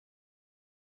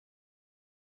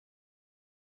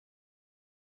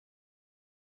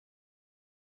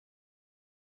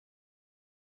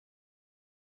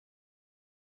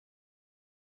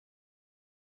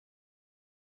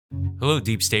Hello,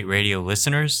 Deep State Radio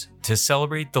listeners. To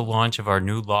celebrate the launch of our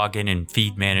new login and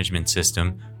feed management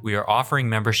system, we are offering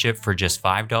membership for just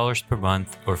 $5 per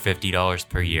month or $50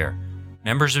 per year.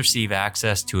 Members receive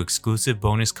access to exclusive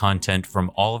bonus content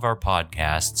from all of our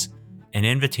podcasts, an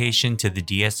invitation to the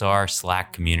DSR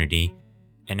Slack community,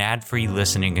 an ad-free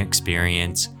listening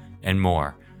experience, and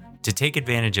more. To take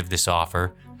advantage of this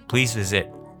offer, please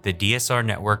visit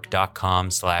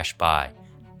thedsrnetwork.com/buy.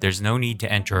 There's no need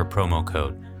to enter a promo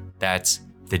code. That's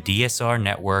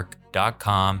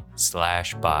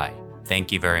thedsrnetwork.com/buy.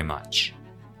 Thank you very much.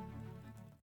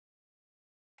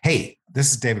 Hey,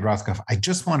 this is David Rothkopf. I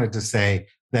just wanted to say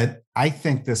that I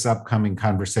think this upcoming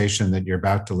conversation that you're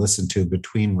about to listen to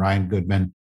between Ryan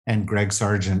Goodman and Greg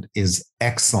Sargent is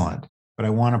excellent. But I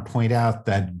want to point out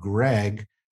that Greg,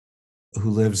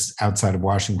 who lives outside of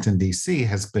Washington, D.C.,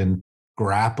 has been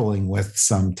grappling with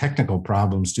some technical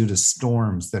problems due to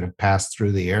storms that have passed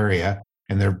through the area.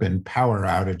 And there have been power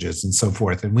outages and so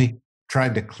forth. And we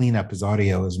tried to clean up his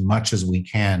audio as much as we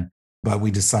can, but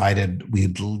we decided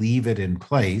we'd leave it in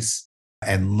place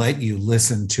and let you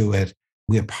listen to it.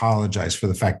 We apologize for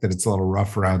the fact that it's a little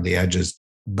rough around the edges,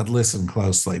 but listen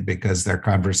closely because their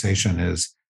conversation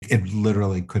it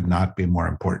literally could not be more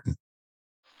important.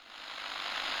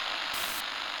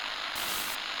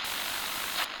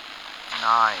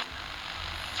 Nine,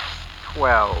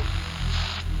 12,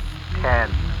 10,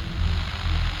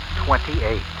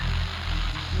 28,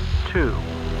 2,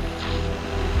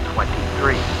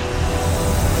 23.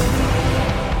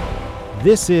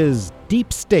 This is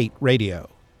Deep State Radio,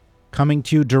 coming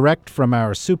to you direct from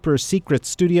our super secret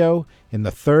studio in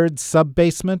the third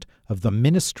sub-basement of the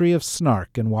Ministry of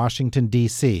Snark in Washington,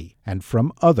 D.C., and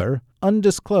from other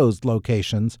undisclosed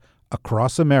locations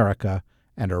across America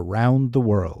and around the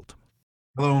world.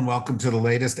 Hello and welcome to the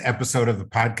latest episode of the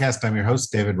podcast. I'm your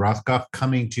host, David Rothkopf,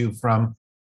 coming to you from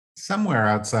somewhere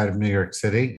outside of New York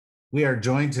City. We are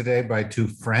joined today by two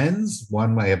friends,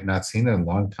 one I have not seen in a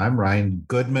long time, Ryan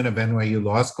Goodman of NYU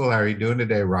Law School. How are you doing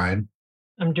today, Ryan?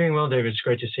 I'm doing well, David. It's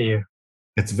great to see you.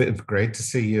 It's great to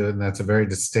see you, and that's a very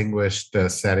distinguished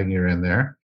setting you're in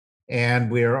there.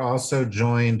 And we are also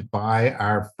joined by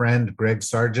our friend, Greg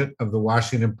Sargent of the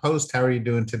Washington Post. How are you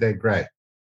doing today, Greg?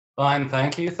 Fine,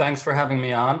 thank you. Thanks for having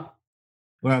me on.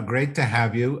 Well, great to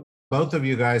have you. Both of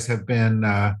you guys have been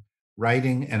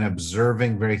writing and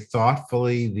observing very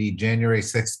thoughtfully the January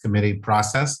 6th committee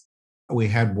process. We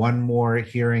had one more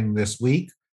hearing this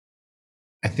week.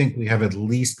 I think we have at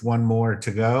least one more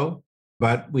to go,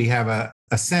 but we have a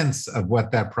sense of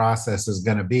what that process is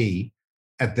going to be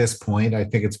at this point. I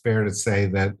think it's fair to say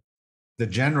that the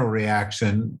general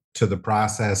reaction to the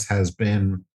process has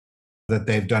been that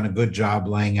they've done a good job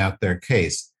laying out their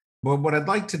case. But what I'd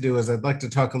like to do is I'd like to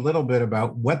talk a little bit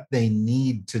about what they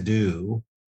need to do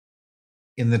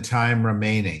in the time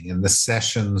remaining, in the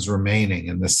sessions remaining,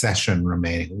 in the session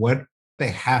remaining, what they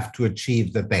have to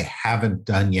achieve that they haven't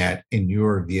done yet, in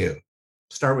your view.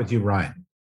 Start with you, Ryan.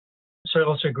 So I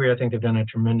also agree. I think they've done a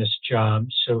tremendous job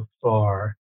so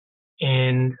far.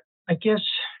 And I guess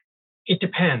it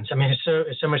depends. I mean,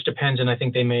 so much depends. And I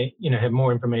think they may, have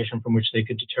more information from which they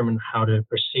could determine how to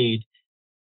proceed.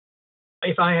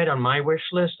 If I had on my wish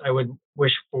list, I would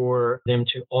wish for them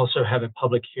to also have a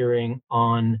public hearing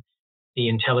on the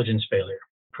intelligence failure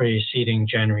preceding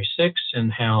January 6th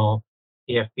and how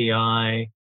the FBI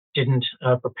didn't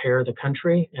prepare the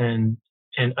country and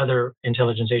other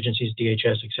intelligence agencies,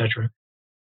 DHS, et cetera.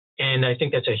 And I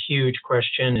think that's a huge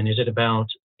question. And is it about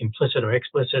implicit or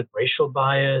explicit racial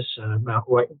bias, about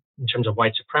what in terms of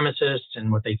white supremacists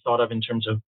and what they thought of in terms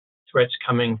of threats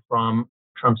coming from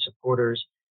Trump supporters?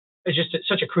 It's just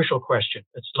such a crucial question.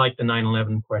 It's like the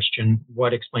 9/11 question.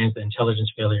 What explains the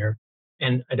intelligence failure?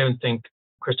 And I don't think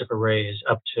Christopher Wray is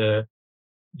up to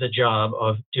the job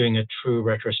of doing a true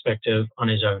retrospective on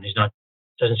his own.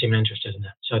 Doesn't seem interested in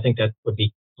that. So I think that would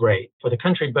be great for the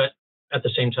country. But at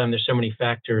the same time, there's so many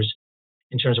factors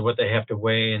in terms of what they have to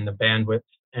weigh and the bandwidth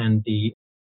and the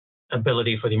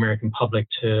ability for the American public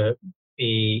to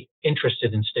be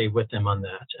interested and stay with them on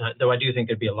that. Though I do think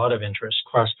there'd be a lot of interest,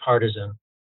 cross-partisan,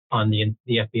 on the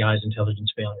FBI's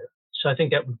intelligence failure. So I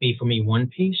think that would be, for me, one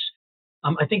piece.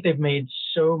 I think they've made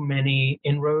so many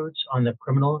inroads on the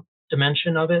criminal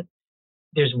dimension of it.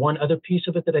 There's one other piece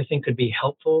of it that I think could be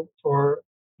helpful for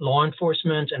law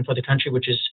enforcement and for the country, which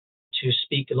is to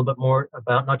speak a little bit more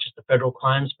about not just the federal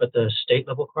crimes, but the state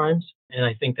level crimes. And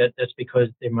I think that that's because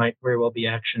there might very well be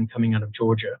action coming out of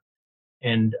Georgia.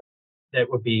 And that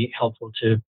would be helpful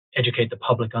to educate the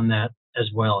public on that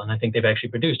as well. And I think they've actually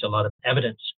produced a lot of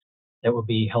evidence that will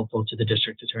be helpful to the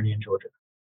district attorney in Georgia.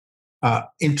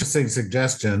 Interesting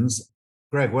suggestions.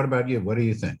 Greg, what about you? What do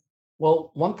you think?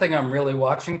 Well, one thing I'm really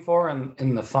watching for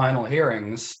in the final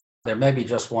hearings, there may be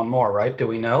just one more, right? Do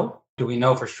we know? Do we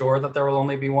know for sure that there will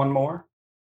only be one more?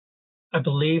 I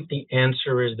believe the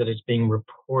answer is that it's being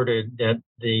reported that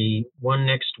the one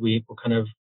next week will kind of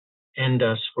end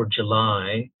us for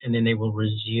July, and then they will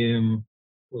resume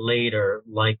later,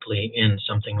 likely in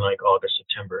something like August,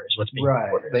 September, is what's being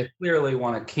reported. They clearly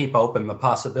want to keep open the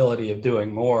possibility of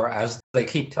doing more. As they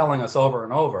keep telling us over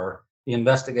and over, the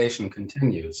investigation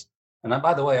continues. And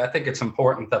by the way, I think it's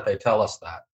important that they tell us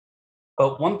that.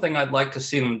 But one thing I'd like to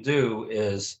see them do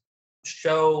is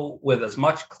show with as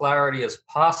much clarity as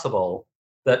possible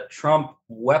that Trump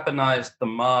weaponized the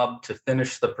mob to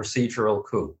finish the procedural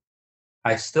coup.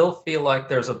 I still feel like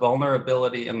there's a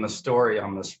vulnerability in the story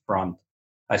on this front.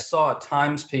 I saw a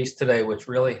Times piece today which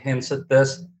really hints at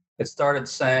this. It started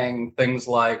saying things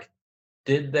like,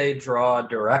 did they draw a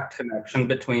direct connection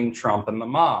between Trump and the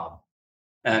mob?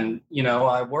 And,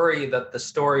 I worry that the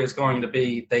story is going to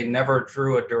be they never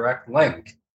drew a direct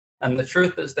link. And the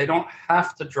truth is they don't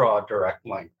have to draw a direct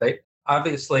link. They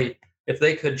obviously, if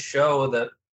they could show that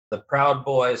the Proud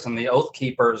Boys and the Oath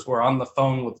Keepers were on the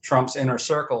phone with Trump's inner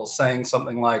circle saying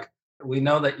something like, we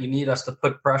know that you need us to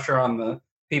put pressure on the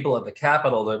people at the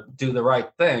Capitol to do the right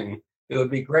thing, it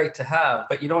would be great to have,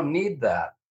 but you don't need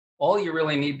that. All you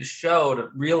really need to show to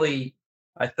really,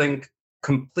 I think,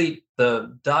 complete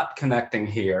the dot connecting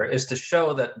here is to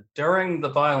show that during the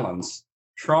violence,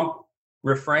 Trump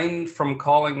refrained from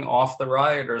calling off the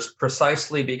rioters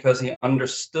precisely because he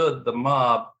understood the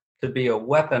mob to be a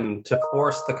weapon to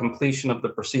force the completion of the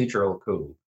procedural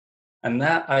coup. And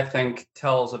that, I think,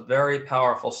 tells a very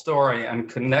powerful story and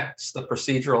connects the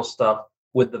procedural stuff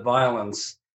with the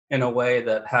violence in a way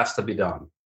that has to be done.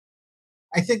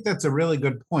 I think that's a really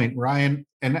good point, Ryan.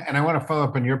 And I want to follow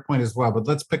up on your point as well, but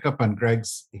let's pick up on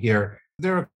Greg's here.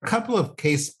 There are a couple of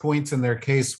case points in their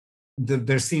case that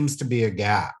there seems to be a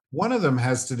gap. One of them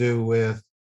has to do with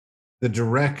the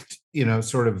direct,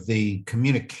 sort of the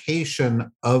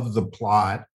communication of the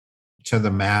plot to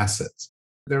the masses.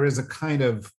 There is a kind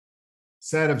of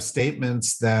set of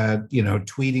statements that,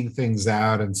 tweeting things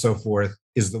out and so forth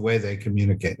is the way they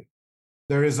communicate it.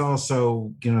 There is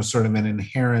also, sort of an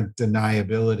inherent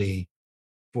deniability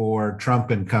for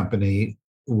Trump and company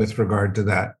with regard to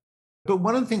that. But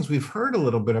one of the things we've heard a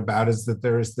little bit about is that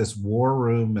there is this war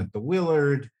room at the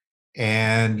Willard,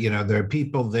 and, there are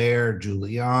people there,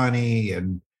 Giuliani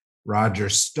and Roger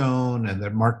Stone, and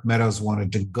that Mark Meadows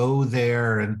wanted to go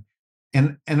there.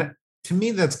 And to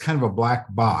me, that's kind of a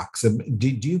black box. Do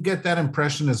you get that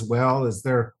impression as well? Is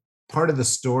there part of the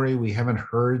story we haven't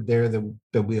heard there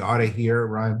that we ought to hear,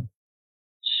 Ryan?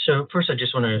 So first, I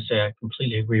just want to say I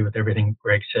completely agree with everything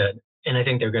Greg said, and I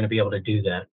think they're going to be able to do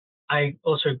that. I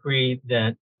also agree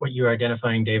that what you're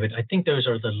identifying, David, I think those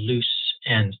are the loose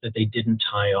ends that they didn't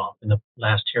tie off in the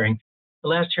last hearing. The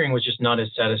last hearing was just not as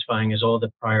satisfying as all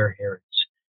the prior hearings.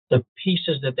 The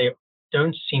pieces that they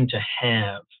don't seem to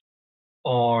have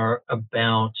are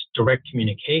about direct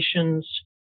communications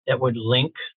that would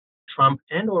link Trump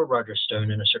and or Roger Stone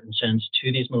in a certain sense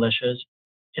to these militias.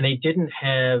 And they didn't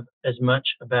have as much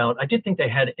about, I did think they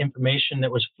had information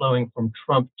that was flowing from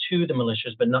Trump to the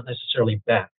militias, but not necessarily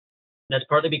back. And that's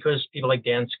partly because people like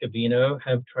Dan Scavino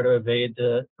have tried to evade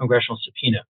the congressional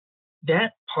subpoena.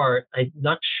 That part, I'm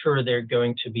not sure they're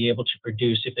going to be able to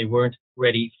produce if they weren't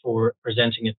ready for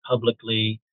presenting it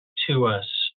publicly to us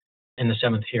in the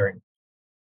 7th hearing.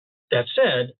 That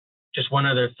said, just one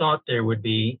other thought there would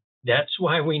be, that's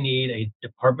why we need a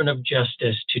Department of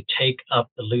Justice to take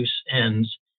up the loose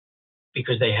ends,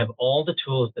 because they have all the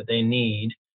tools that they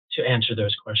need to answer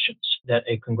those questions that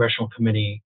a congressional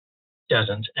committee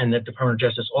doesn't. And the Department of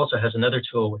Justice also has another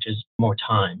tool, which is more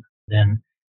time than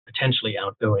potentially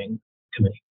outgoing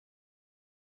committee.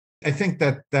 I think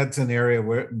that that's an area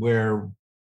where it'd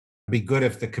be good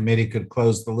if the committee could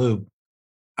close the loop.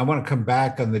 I want to come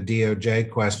back on the DOJ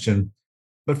question,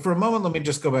 but for a moment, let me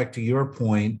just go back to your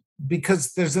point,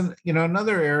 because there's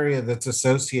another area that's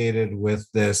associated with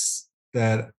this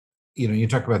that, you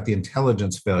talk about the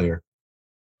intelligence failure,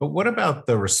 but what about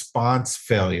the response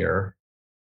failure,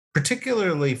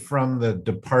 particularly from the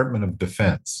Department of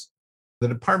Defense? The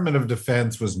Department of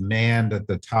Defense was manned at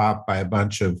the top by a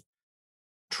bunch of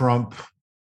Trump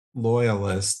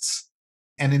loyalists,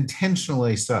 and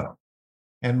intentionally so.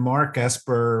 And Mark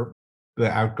Esper,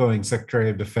 the outgoing Secretary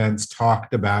of Defense,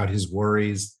 talked about his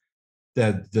worries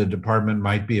that the department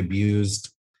might be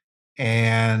abused.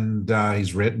 And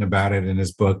he's written about it in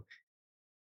his book.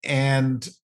 And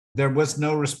there was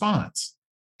no response.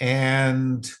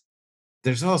 And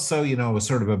There's also,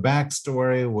 sort of a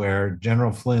backstory where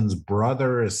General Flynn's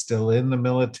brother is still in the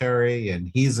military and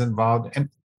he's involved. And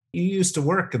you used to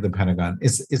work at the Pentagon.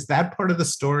 Is that part of the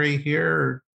story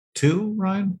here too,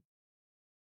 Ryan?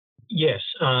 Yes,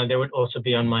 there would also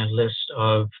be on my list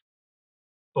of,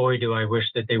 boy, do I wish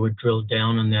that they would drill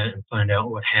down on that and find out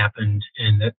what happened,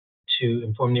 and that to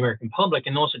inform the American public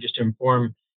and also just to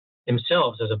inform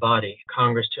themselves as a body,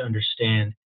 Congress, to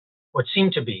understand what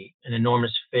seemed to be an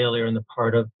enormous failure on the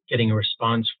part of getting a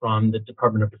response from the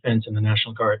Department of Defense and the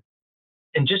National Guard.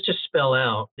 And just to spell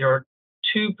out, there are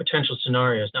two potential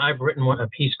scenarios. Now, I've written a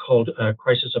piece called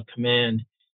Crisis of Command,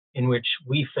 in which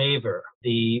we favor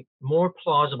the more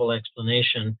plausible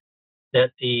explanation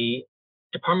that the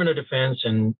Department of Defense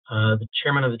and the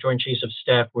chairman of the Joint Chiefs of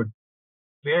Staff were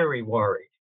very worried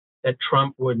that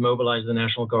Trump would mobilize the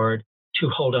National Guard to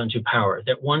hold on to power,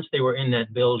 that once they were in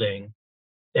that building,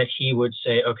 that he would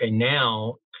say, okay,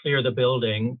 now clear the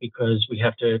building because we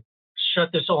have to shut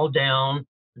this all down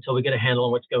until we get a handle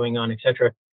on what's going on, et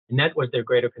cetera. And that was their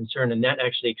greater concern. And that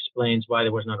actually explains why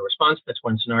there was not a response. That's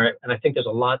one scenario. And I think there's a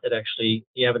lot that actually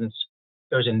the evidence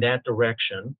goes in that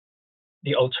direction.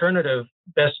 The alternative,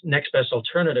 next best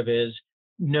alternative is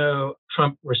no,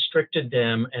 Trump restricted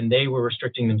them and they were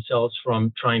restricting themselves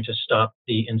from trying to stop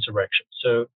the insurrection.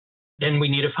 So then we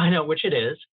need to find out which it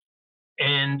is.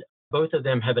 And both of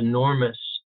them have enormous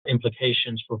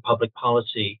implications for public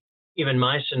policy. Even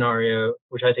my scenario,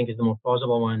 which I think is the more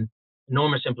plausible one,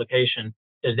 enormous implication.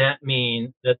 Does that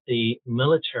mean that the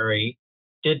military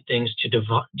did things to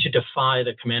defy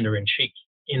the commander-in-chief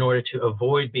in order to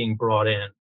avoid being brought in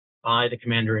by the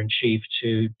commander-in-chief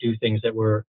to do things that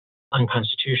were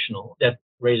unconstitutional? That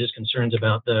raises concerns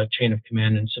about the chain of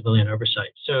command and civilian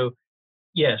oversight. So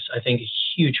yes, I think a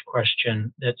huge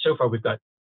question that so far we've got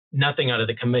nothing out of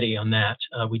the committee on that.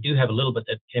 We do have a little bit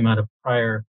that came out of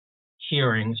prior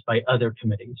hearings by other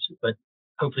committees, but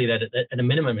hopefully that at a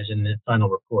minimum is in the final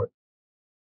report.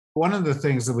 One of the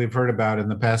things that we've heard about in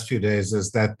the past few days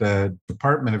is that the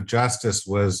Department of Justice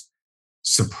was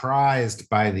surprised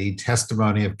by the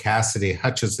testimony of Cassidy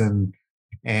Hutchinson.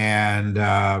 And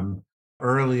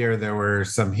earlier there were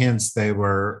some hints they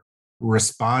were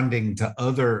responding to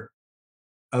other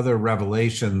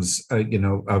revelations,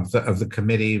 of the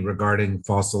committee regarding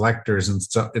false electors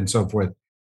and so forth.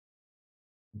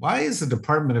 Why is the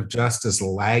Department of Justice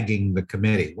lagging the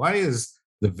committee? Why is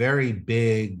the very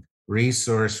big,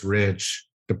 resource-rich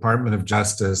Department of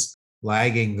Justice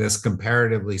lagging this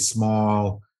comparatively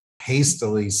small,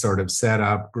 hastily sort of set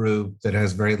up group that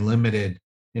has very limited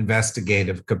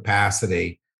investigative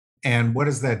capacity? And what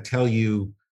does that tell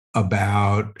you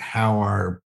about how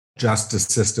our justice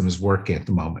system is working at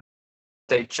the moment?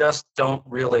 They just don't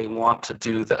really want to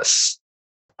do this.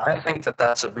 I think that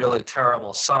that's a really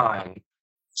terrible sign.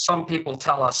 Some people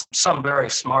tell us, some very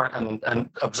smart and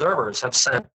observers have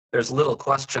said there's little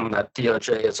question that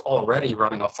DOJ is already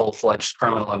running a full-fledged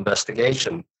criminal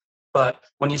investigation. But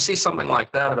when you see something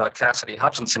like that about Cassidy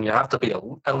Hutchinson, you have to be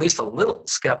at least a little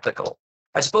skeptical.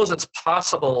 I suppose it's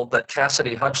possible that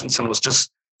Cassidy Hutchinson was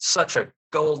just such a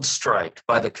gold strike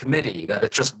by the committee that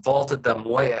it just vaulted them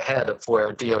way ahead of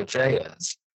where DOJ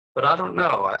is. But I don't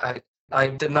know. I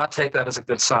did not take that as a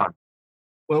good sign.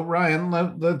 Well, Ryan,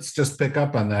 let's just pick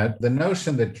up on that. The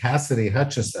notion that Cassidy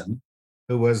Hutchinson,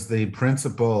 who was the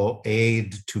principal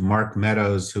aide to Mark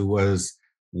Meadows, who was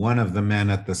one of the men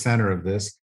at the center of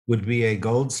this, would be a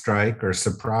gold strike or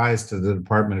surprise to the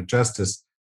Department of Justice,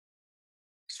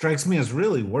 strikes me as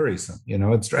really worrisome.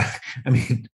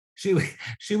 She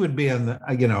would be on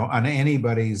on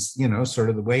anybody's, sort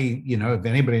of the way, if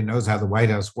anybody knows how the White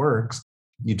House works,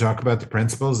 you talk about the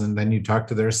principals and then you talk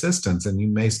to their assistants, and you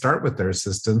may start with their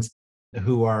assistants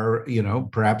who are,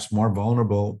 perhaps more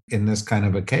vulnerable in this kind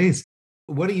of a case.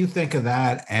 What do you think of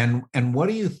that? And what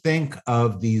do you think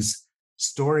of these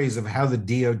stories of how the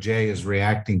DOJ is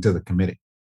reacting to the committee?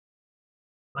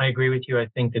 I agree with you. I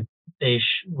think that they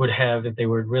would have, if they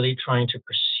were really trying to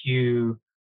pursue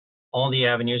all the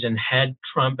avenues and had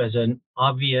Trump as an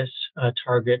obvious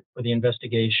target for the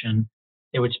investigation,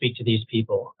 they would speak to these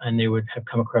people and they would have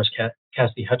come across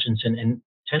Cassidy Hutchinson and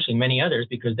potentially many others,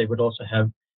 because they would also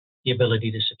have the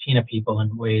ability to subpoena people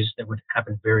in ways that would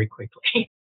happen very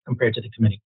quickly compared to the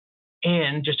committee.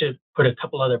 And just to put a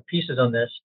couple other pieces on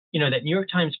this, that New York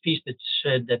Times piece that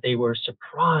said that they were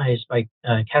surprised by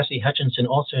Cassidy Hutchinson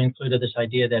also included this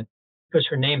idea that because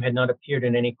her name had not appeared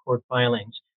in any court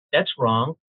filings. That's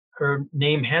wrong. Her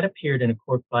name had appeared in a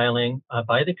court filing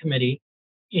by the committee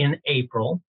in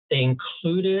April. They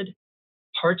included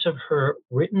parts of her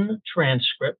written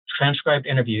transcribed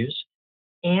interviews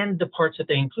And the parts that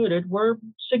they included were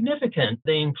significant.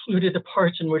 They included the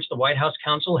parts in which the White House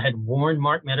counsel had warned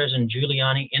Mark Meadows and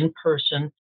Giuliani in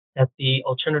person that the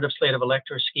alternative slate of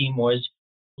electors scheme was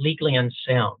legally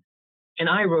unsound. And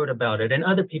I wrote about it, and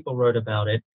other people wrote about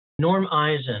it. Norm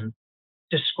Eisen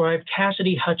described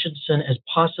Cassidy Hutchinson as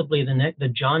possibly the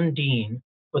John Dean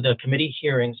for the committee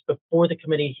hearings before the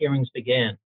committee hearings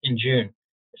began in June.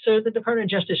 So the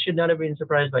Department of Justice should not have been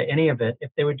surprised by any of it.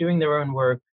 If they were doing their own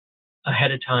work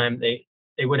ahead of time, they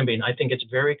wouldn't be. And I think it's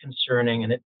very concerning,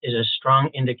 and it is a strong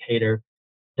indicator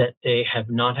that they have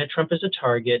not had Trump as a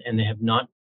target, and they have not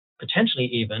potentially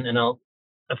even, and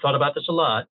I've thought about this a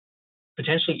lot,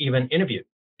 potentially even interviewed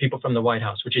people from the White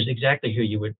House, which is exactly who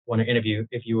you would want to interview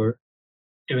if you were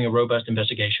doing a robust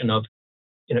investigation of,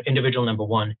 individual number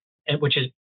one, and which is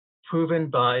proven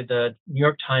by the New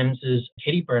York Times's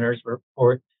Katie Brenner's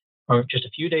report from just a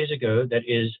few days ago. That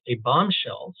is a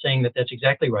bombshell, saying that that's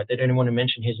exactly right. They didn't want to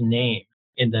mention his name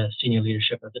in the senior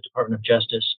leadership of the Department of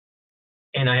Justice.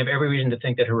 And I have every reason to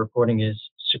think that her reporting is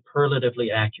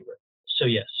superlatively accurate. So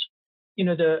yes,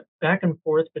 the back and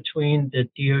forth between the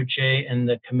DOJ and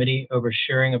the committee over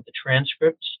sharing of the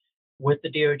transcripts with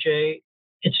the DOJ,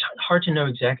 it's hard to know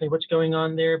exactly what's going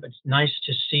on there, but it's nice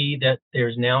to see that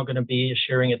there's now going to be a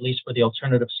sharing, at least for the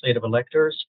alternative slate of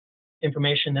electors,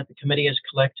 information that the committee has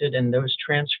collected and those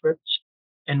transcripts.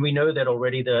 And we know that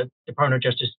already the Department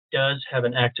of Justice does have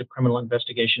an active criminal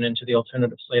investigation into the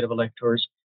alternative slate of electors.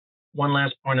 One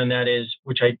last point on that is,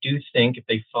 which I do think, if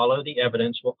they follow the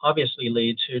evidence, will obviously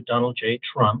lead to Donald J.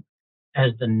 Trump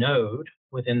as the node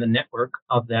within the network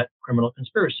of that criminal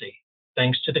conspiracy,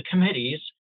 thanks to the committee's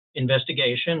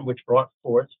investigation, which brought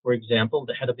forth, for example,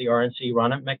 the head of the RNC,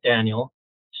 Ronna McDaniel,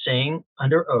 saying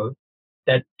under oath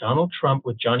that Donald Trump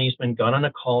with John Eastman got on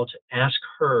a call to ask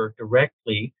her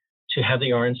directly to have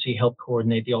the RNC help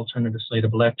coordinate the alternative slate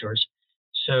of electors.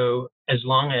 So as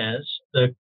long as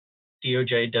the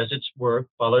DOJ does its work,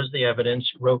 follows the evidence,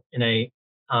 wrote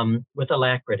with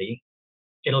alacrity,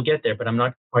 it'll get there. But I'm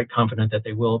not quite confident that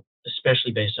they will,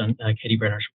 especially based on Katie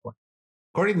Brenner's report.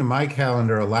 According to my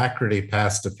calendar, alacrity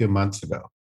passed a few months ago.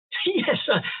 Yes.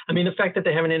 The fact that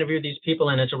they haven't interviewed these people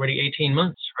and it's already 18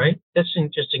 months, right? That's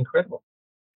just incredible.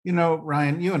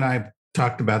 Ryan, you and I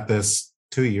talked about this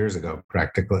 2 years ago,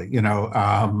 practically,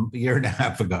 a year and a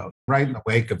half ago, right in the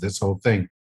wake of this whole thing.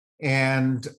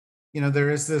 And there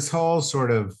is this whole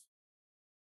sort of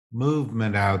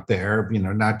movement out there,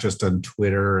 not just on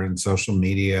Twitter and social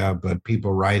media, but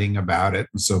people writing about it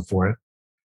and so forth,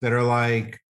 that are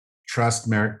like, trust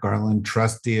Merrick Garland,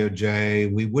 trust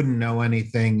DOJ. We wouldn't know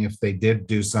anything if they did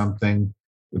do something,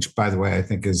 which, by the way, I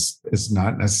think is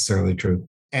not necessarily true.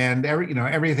 And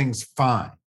everything's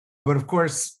fine. But of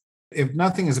course, if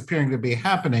nothing is appearing to be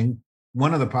happening,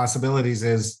 one of the possibilities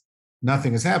is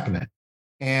nothing is happening.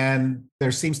 And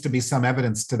there seems to be some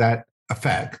evidence to that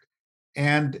effect.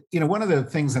 And, one of the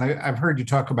things, and I've heard you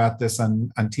talk about this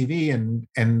on TV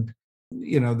and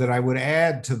that I would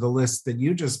add to the list that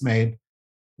you just made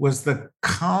was the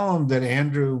column that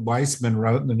Andrew Weissman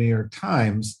wrote in the New York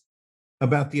Times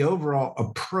about the overall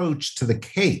approach to the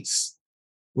case,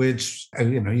 which,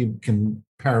 you can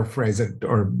paraphrase it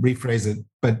or rephrase it.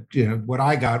 But, what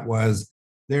I got was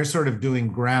they're sort of doing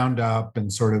ground up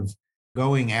and sort of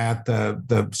going at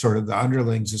the sort of the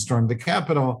underlings who stormed the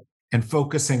Capitol and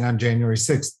focusing on January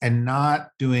 6th and not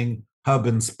doing hub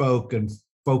and spoke and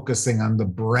focusing on the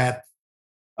breadth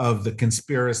of the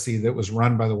conspiracy that was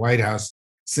run by the White House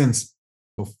since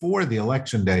before the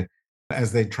election day,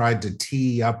 as they tried to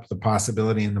tee up the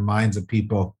possibility in the minds of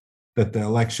people that the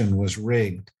election was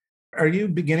rigged. Are you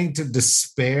beginning to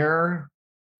despair?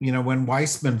 When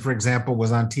Weissman, for example,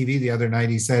 was on TV the other night,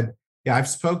 he said, yeah, I've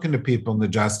spoken to people in the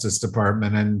Justice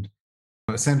Department, and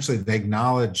essentially they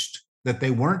acknowledged that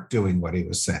they weren't doing what he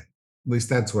was saying. At least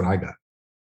that's what I got.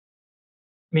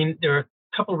 There are a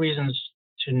couple of reasons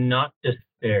to not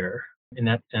despair in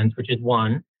that sense, which is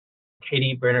one,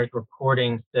 Katie Brenner's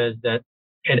reporting says that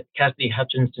Cassidy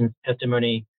Hutchinson's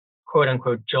testimony, quote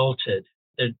unquote, jolted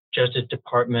the Justice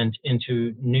Department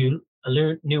into a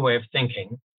new way of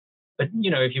thinking. But,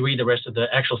 if you read the rest of the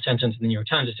actual sentence in the New York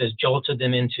Times, it says jolted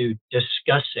them into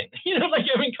discussing, like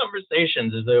having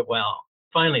conversations as though, well,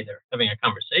 finally they're having a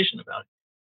conversation about it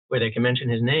where they can mention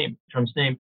his name, Trump's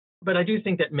name. But I do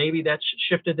think that maybe that's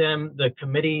shifted them. The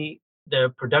committee,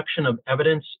 the production of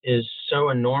evidence is so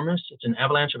enormous. It's an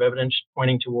avalanche of evidence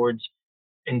pointing towards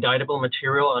indictable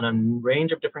material on a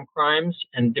range of different crimes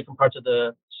and different parts of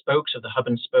the spokes of the hub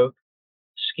and spoke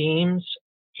schemes.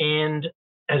 And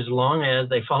as long as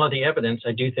they follow the evidence,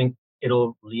 I do think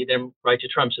it'll lead them right to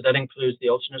Trump. So that includes the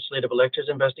alternate slate of electors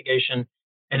investigation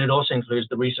And it also includes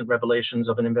the recent revelations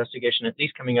of an investigation, at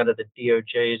least coming out of the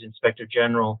DOJ's Inspector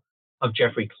General, of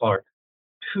Jeffrey Clark,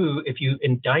 who, if you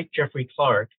indict Jeffrey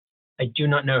Clark, I do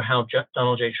not know how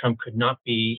Donald J. Trump could not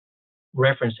be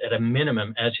referenced at a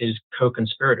minimum as his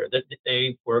co-conspirator, that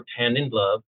they worked hand in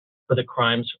glove for the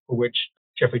crimes for which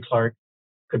Jeffrey Clark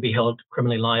could be held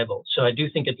criminally liable. So I do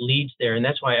think it leads there. And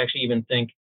that's why I actually even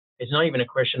think it's not even a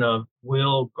question of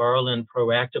will Garland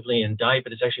proactively indict,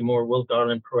 but it's actually more will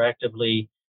Garland proactively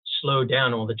slow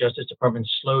down, or will the Justice Department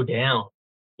slow down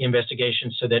the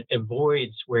investigation so that it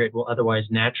avoids where it will otherwise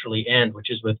naturally end, which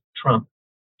is with Trump.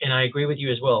 And I agree with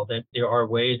you as well that there are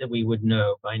ways that we would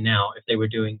know by now if they were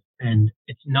doing, and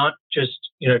it's not just,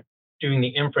 doing the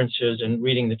inferences and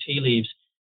reading the tea leaves.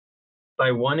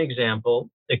 By one example,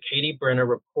 the Katie Brenner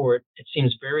report, it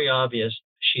seems very obvious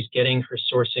she's getting her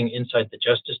sourcing inside the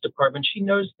Justice Department. She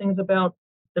knows things about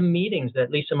the meetings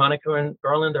that Lisa Monaco and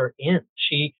Garland are in.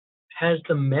 She has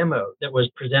the memo that was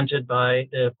presented by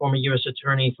the former U.S.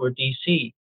 Attorney for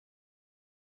D.C.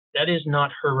 That is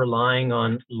not her relying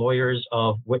on lawyers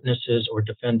of witnesses or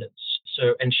defendants.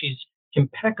 So, and she's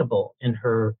impeccable in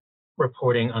her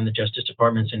reporting on the Justice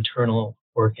Department's internal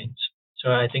workings.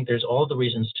 So I think there's all the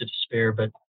reasons to despair, but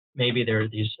maybe there are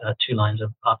these two lines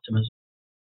of optimism.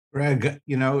 Greg,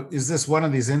 is this one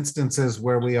of these instances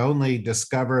where we only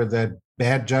discover that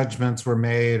bad judgments were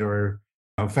made or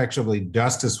effectively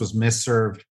justice was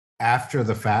misserved after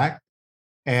the fact?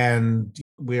 And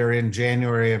we're in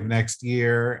January of next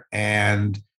year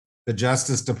and the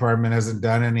Justice Department hasn't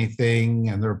done anything,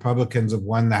 and the Republicans have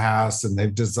won the House and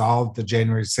they've dissolved the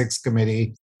January 6th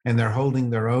committee and they're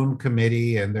holding their own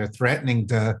committee and they're threatening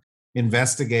to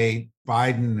investigate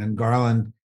Biden and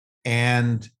Garland,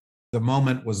 and the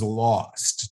moment was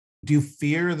lost. Do you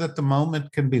fear that the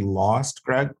moment can be lost,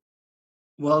 Greg?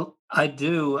 Well, I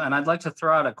do. And I'd like to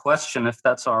throw out a question, if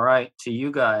that's all right, to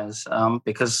you guys,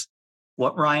 because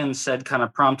what Ryan said kind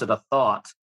of prompted a thought,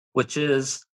 which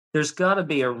is there's got to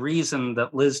be a reason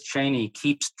that Liz Cheney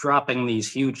keeps dropping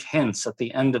these huge hints at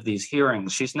the end of these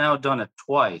hearings. She's now done it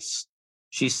twice.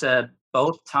 She said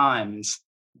both times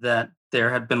that there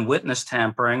had been witness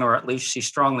tampering, or at least she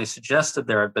strongly suggested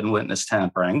there had been witness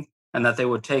tampering, and that they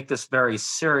would take this very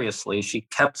seriously. She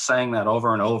kept saying that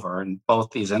over and over in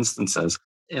both these instances.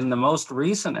 In the most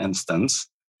recent instance,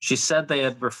 she said they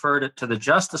had referred it to the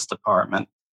Justice Department.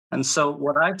 And so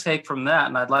what I take from that,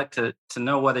 and I'd like to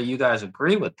know whether you guys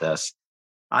agree with this,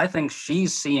 I think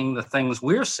she's seeing the things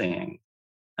we're seeing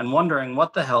and wondering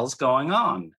what the hell's going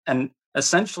on. And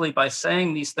essentially by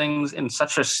saying these things in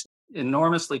such an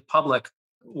enormously public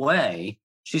way,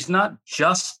 she's not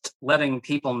just letting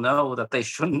people know that they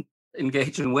shouldn't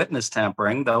engage in witness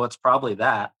tampering, though it's probably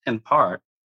that in part.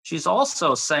 She's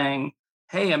also saying,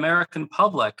 hey, American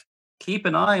public, keep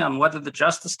an eye on whether the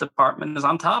Justice Department is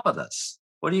on top of this.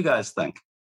 What do you guys think?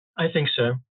 I think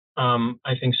so.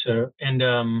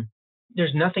 And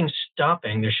there's nothing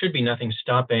stopping, there should be nothing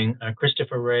stopping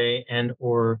Christopher Wray and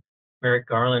or Merrick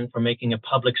Garland from making a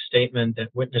public statement that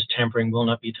witness tampering will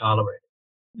not be tolerated.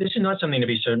 This is not something to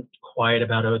be so quiet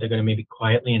about, they're going to maybe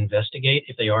quietly investigate,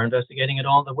 if they are investigating at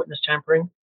all, the witness tampering.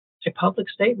 It's a public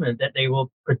statement that they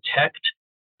will protect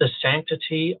the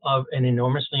sanctity of an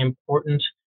enormously important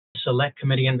select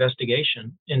committee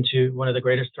investigation into one of the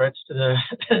greatest threats to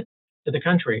the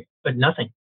country, but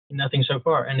nothing so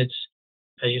far. And it's,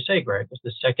 as you say, Greg, it's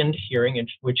the second hearing in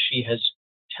which she has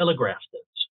telegraphed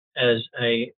this as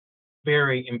a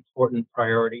very important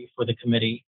priority for the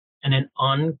committee and an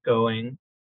ongoing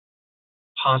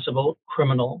possible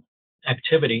criminal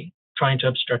activity trying to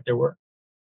obstruct their work.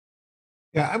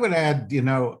 Yeah, I would add,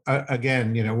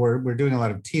 again, we're doing a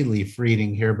lot of tea leaf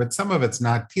reading here, but some of it's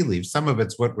not tea leaves. Some of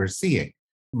it's what we're seeing.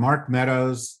 Mark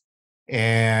Meadows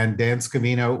and Dan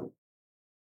Scavino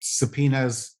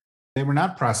subpoenas, they were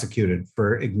not prosecuted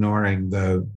for ignoring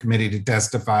the committee to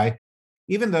testify,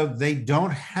 even though they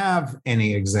don't have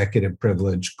any executive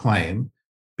privilege claim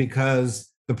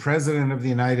because the president of the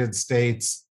United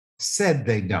States said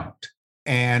they don't.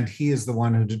 And he is the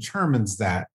one who determines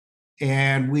that.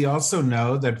 And we also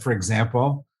know that, for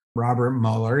example, Robert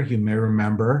Mueller, you may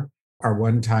remember, our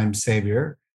one-time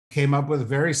savior, came up with a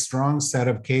very strong set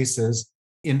of cases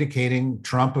indicating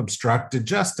Trump obstructed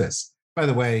justice. By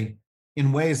the way,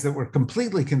 in ways that were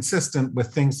completely consistent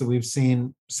with things that we've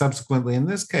seen subsequently in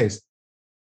this case.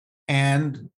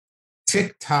 And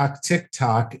tick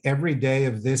tock, every day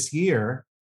of this year,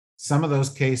 some of those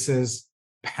cases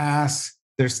pass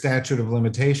their statute of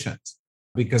limitations.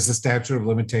 Because the statute of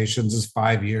limitations is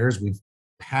 5 years. We've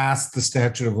passed the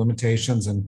statute of limitations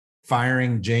and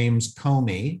firing James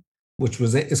Comey, which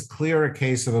was as clear a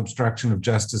case of obstruction of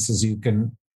justice as you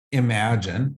can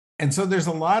imagine. And so there's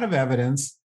a lot of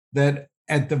evidence that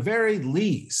at the very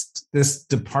least, this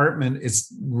department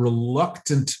is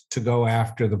reluctant to go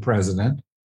after the president.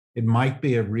 It might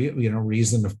be a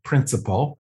reason of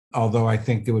principle, although I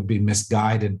think it would be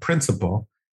misguided principle.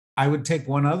 I would take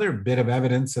one other bit of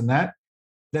evidence in that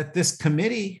this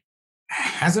committee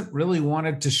hasn't really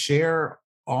wanted to share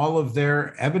all of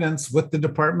their evidence with the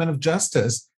Department of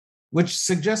Justice, which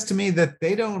suggests to me that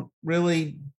they don't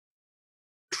really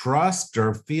trust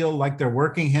or feel like they're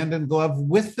working hand in glove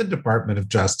with the Department of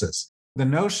Justice. The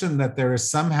notion that there is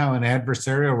somehow an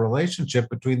adversarial relationship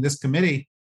between this committee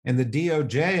and the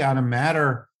DOJ on a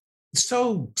matter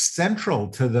so central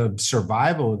to the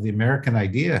survival of the American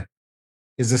idea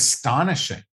is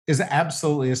astonishing, is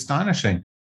absolutely astonishing.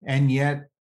 And yet,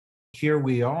 here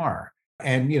we are.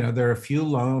 And, there are a few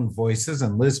lone voices,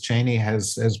 and Liz Cheney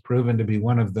has proven to be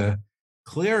one of the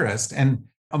clearest. And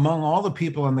among all the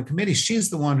people on the committee, she's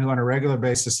the one who on a regular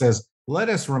basis says, let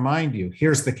us remind you,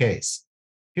 here's the case,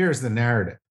 here's the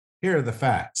narrative, here are the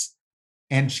facts.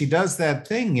 And she does that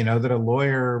thing, that a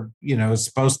lawyer, is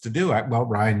supposed to do. Well,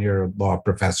 Ryan, you're a law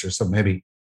professor, so maybe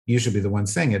you should be the one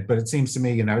saying it. But it seems to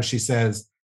me, she says,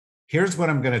 here's what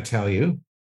I'm going to tell you.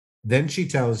 Then she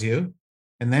tells you,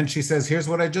 and then she says, here's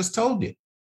what I just told you.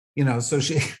 So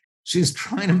she's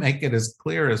trying to make it as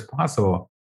clear as possible.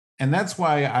 And that's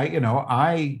why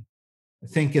I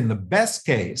think in the best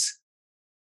case,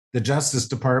 the Justice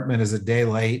Department is a day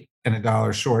late and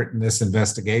 $1 short in this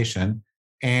investigation.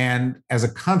 And as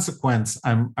a consequence,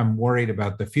 I'm worried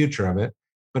about the future of it.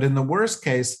 But in the worst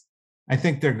case, I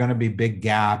think there are going to be big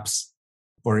gaps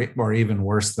or even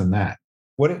worse than that.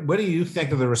 What do you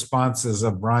think of the responses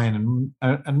of Brian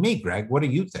and me, Greg? What do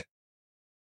you think?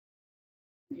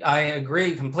 I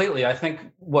agree completely. I think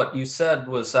what you said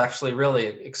was actually really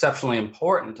exceptionally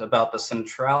important about the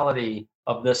centrality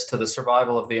of this to the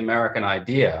survival of the American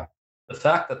idea. The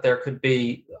fact that there could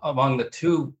be among the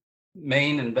two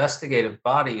main investigative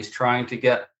bodies trying to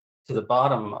get to the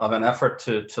bottom of an effort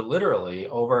to literally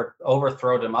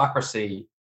overthrow democracy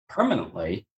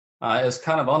permanently is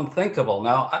kind of unthinkable.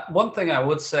 Now, one thing I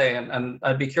would say, and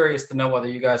I'd be curious to know whether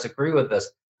you guys agree with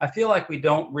this, I feel like we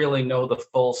don't really know the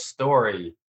full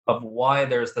story of why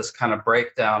there's this kind of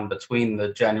breakdown between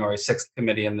the January 6th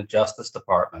committee and the Justice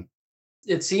Department.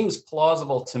 It seems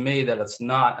plausible to me that it's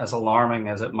not as alarming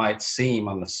as it might seem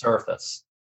on the surface.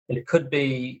 It could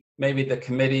be maybe the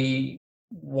committee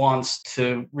wants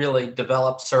to really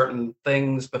develop certain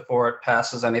things before it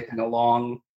passes anything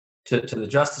along to the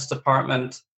Justice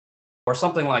Department or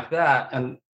something like that.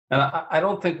 And I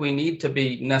don't think we need to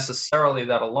be necessarily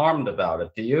that alarmed about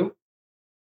it. Do you?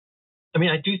 I mean,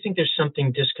 I do think there's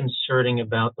something disconcerting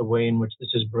about the way in which this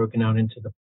is broken out into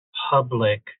the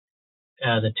public,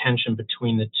 the tension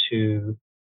between the two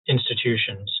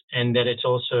institutions, and that it's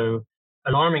also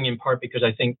alarming in part because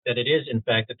I think that it is, in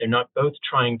fact, that they're not both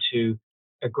trying to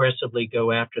aggressively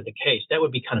go after the case. That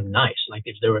would be kind of nice, like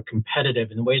if they were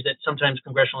competitive in the ways that sometimes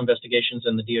congressional investigations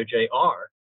and the DOJ are,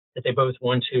 that they both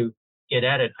want to get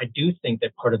at it. I do think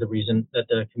that part of the reason that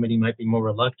the committee might be more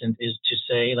reluctant is to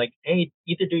say, like, hey,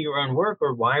 either do your own work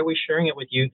or why are we sharing it with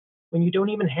you when you don't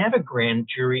even have a grand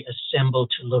jury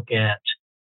assembled to look at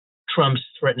Trump's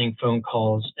threatening phone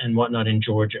calls and whatnot in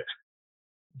Georgia?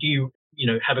 Do you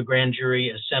have a grand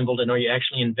jury assembled, and are you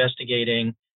actually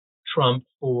investigating Trump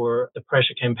for the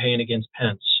pressure campaign against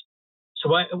Pence? So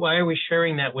why are we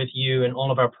sharing that with you and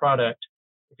all of our product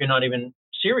if you're not even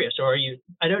serious? Or are you?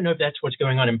 I don't know if that's what's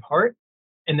going on in part,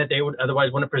 and that they would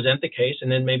otherwise want to present the case,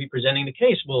 and then maybe presenting the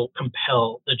case will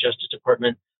compel the Justice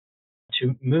Department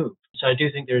to move. So I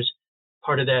do think there's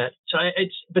part of that. So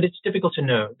but it's difficult to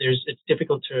know. It's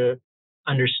difficult to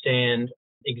understand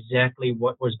exactly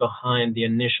what was behind the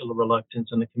initial reluctance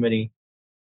on the committee.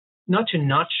 Not to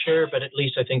not share, but at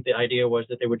least I think the idea was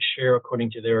that they would share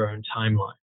according to their own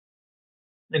timeline.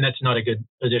 And that's not a good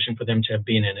position for them to have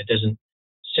been in. It doesn't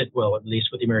sit well, at least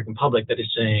with the American public, that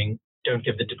is saying, don't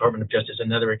give the Department of Justice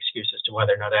another excuse as to why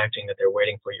they're not acting, that they're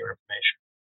waiting for your information.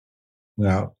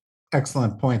 Well,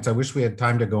 excellent points. I wish we had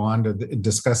time to go on to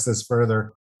discuss this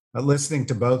further. Listening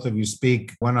to both of you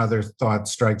speak, one other thought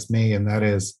strikes me, and that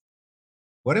is,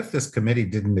 what if this committee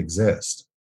didn't exist?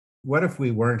 What if we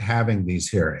weren't having these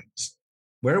hearings?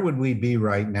 Where would we be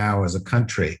right now as a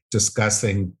country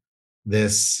discussing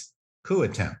this coup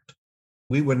attempt?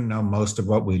 We wouldn't know most of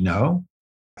what we know.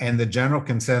 And the general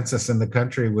consensus in the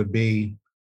country would be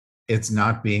it's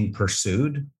not being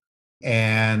pursued.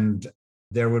 And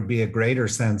there would be a greater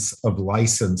sense of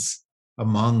license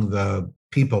among the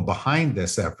people behind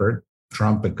this effort,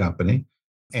 Trump and company.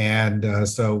 And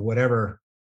so whatever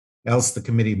else the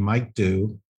committee might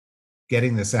do,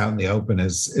 getting this out in the open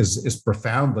is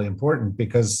profoundly important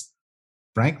because,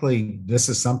 frankly, this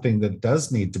is something that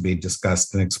does need to be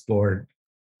discussed and explored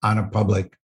on a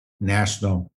public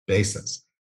national basis.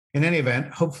 In any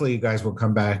event, hopefully you guys will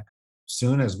come back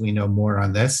soon as we know more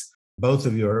on this. Both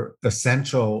of you are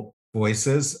essential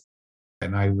voices,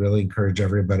 and I really encourage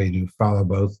everybody to follow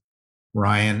both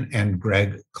Ryan and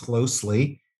Greg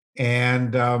closely.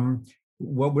 And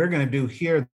what we're going to do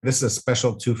here, this is a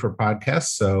special 2-for podcast.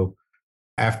 So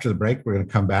after the break, we're going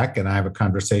to come back and I have a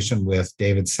conversation with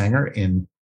David Sanger in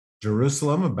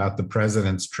Jerusalem about the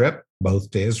president's trip, both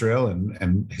to Israel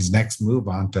and his next move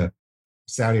on to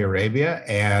Saudi Arabia.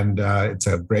 And it's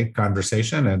a great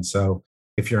conversation. And so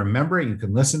if you're a member, you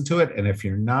can listen to it. And if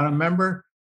you're not a member,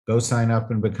 go sign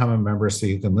up and become a member so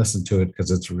you can listen to it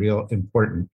because it's real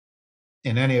important.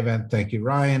 In any event, thank you,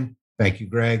 Ryan. Thank you,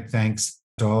 Greg. Thanks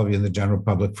to all of you in the general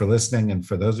public for listening. And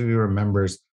for those of you who are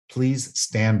members, please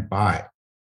stand by.